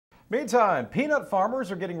Meantime, peanut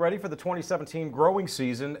farmers are getting ready for the 2017 growing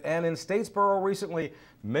season, and in Statesboro recently,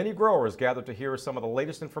 many growers gathered to hear some of the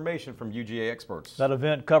latest information from UGA experts. That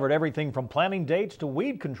event covered everything from planting dates to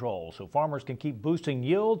weed control, so farmers can keep boosting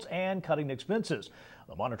yields and cutting expenses.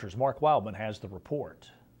 The Monitor's Mark Wildman has the report.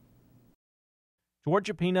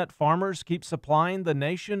 Georgia peanut farmers keep supplying the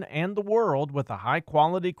nation and the world with a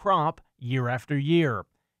high-quality crop year after year.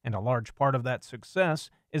 And a large part of that success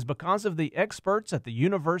is because of the experts at the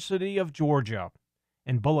University of Georgia.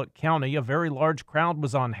 In Bullock County, a very large crowd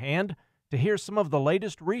was on hand to hear some of the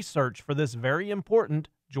latest research for this very important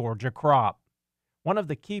Georgia crop. One of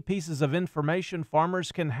the key pieces of information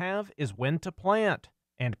farmers can have is when to plant.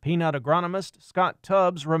 And peanut agronomist Scott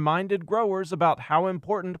Tubbs reminded growers about how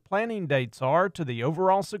important planting dates are to the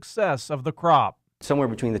overall success of the crop. Somewhere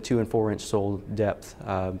between the 2 and 4 inch soil depth,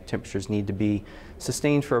 temperatures need to be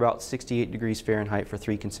sustained for about 68 degrees Fahrenheit for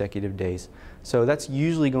 3 consecutive days. So that's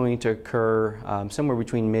usually going to occur somewhere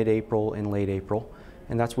between mid-April and late April,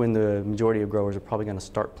 and that's when the majority of growers are probably going to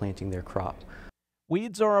start planting their crop.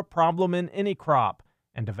 Weeds are a problem in any crop,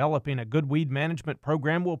 and developing a good weed management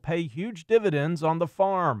program will pay huge dividends on the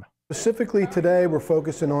farm. Specifically today, we're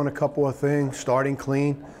focusing on a couple of things: starting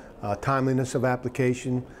clean, timeliness of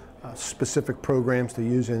application, specific programs to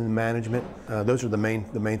use in management. Those are the main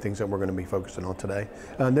things that we're going to be focusing on today.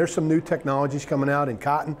 There's some new technologies coming out in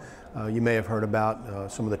cotton. You may have heard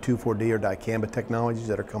about some of the 2,4-D or dicamba technologies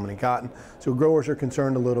that are coming in cotton. So growers are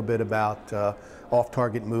concerned a little bit about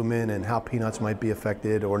off-target movement and how peanuts might be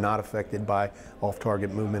affected or not affected by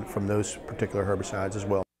off-target movement from those particular herbicides as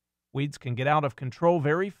well. Weeds can get out of control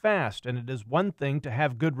very fast, and it is one thing to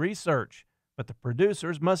have good research, but the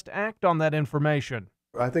producers must act on that information.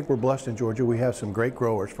 I think we're blessed in Georgia. We have some great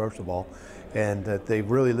growers, first of all, and that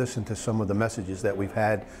they've really listened to some of the messages that we've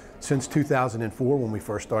had since 2004 when we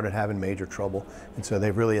first started having major trouble. And so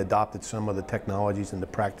they've really adopted some of the technologies and the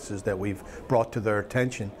practices that we've brought to their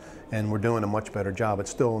attention, and we're doing a much better job.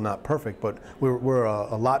 It's still not perfect, but we're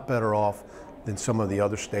a lot better off than some of the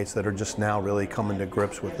other states that are just now really coming to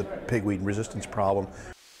grips with the pigweed resistance problem.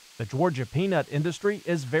 The Georgia peanut industry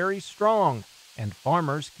is very strong, and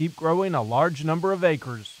farmers keep growing a large number of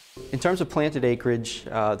acres. In terms of planted acreage,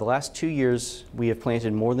 the last 2 years we have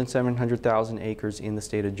planted more than 700,000 acres in the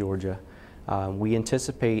state of Georgia. We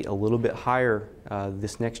anticipate a little bit higher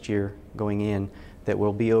this next year going in, that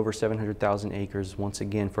will be over 700,000 acres once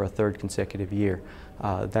again for a third consecutive year.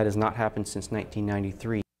 That has not happened since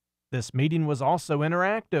 1993. This meeting was also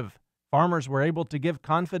interactive. Farmers were able to give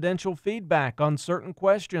confidential feedback on certain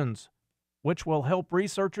questions, which will help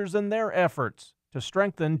researchers in their efforts to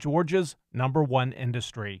strengthen Georgia's #1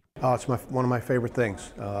 industry. It's one of my favorite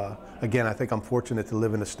things. Again, I think I'm fortunate to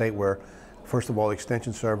live in a state where, first of all, the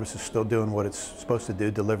Extension Service is still doing what it's supposed to do,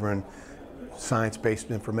 delivering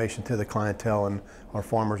science-based information to the clientele, and our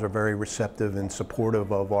farmers are very receptive and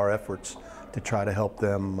supportive of our efforts to try to help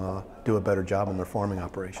them do a better job in their farming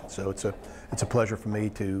operations. So it's a pleasure for me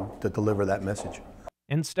to deliver that message.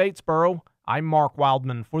 In Statesboro, I'm Mark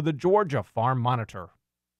Wildman for the Georgia Farm Monitor.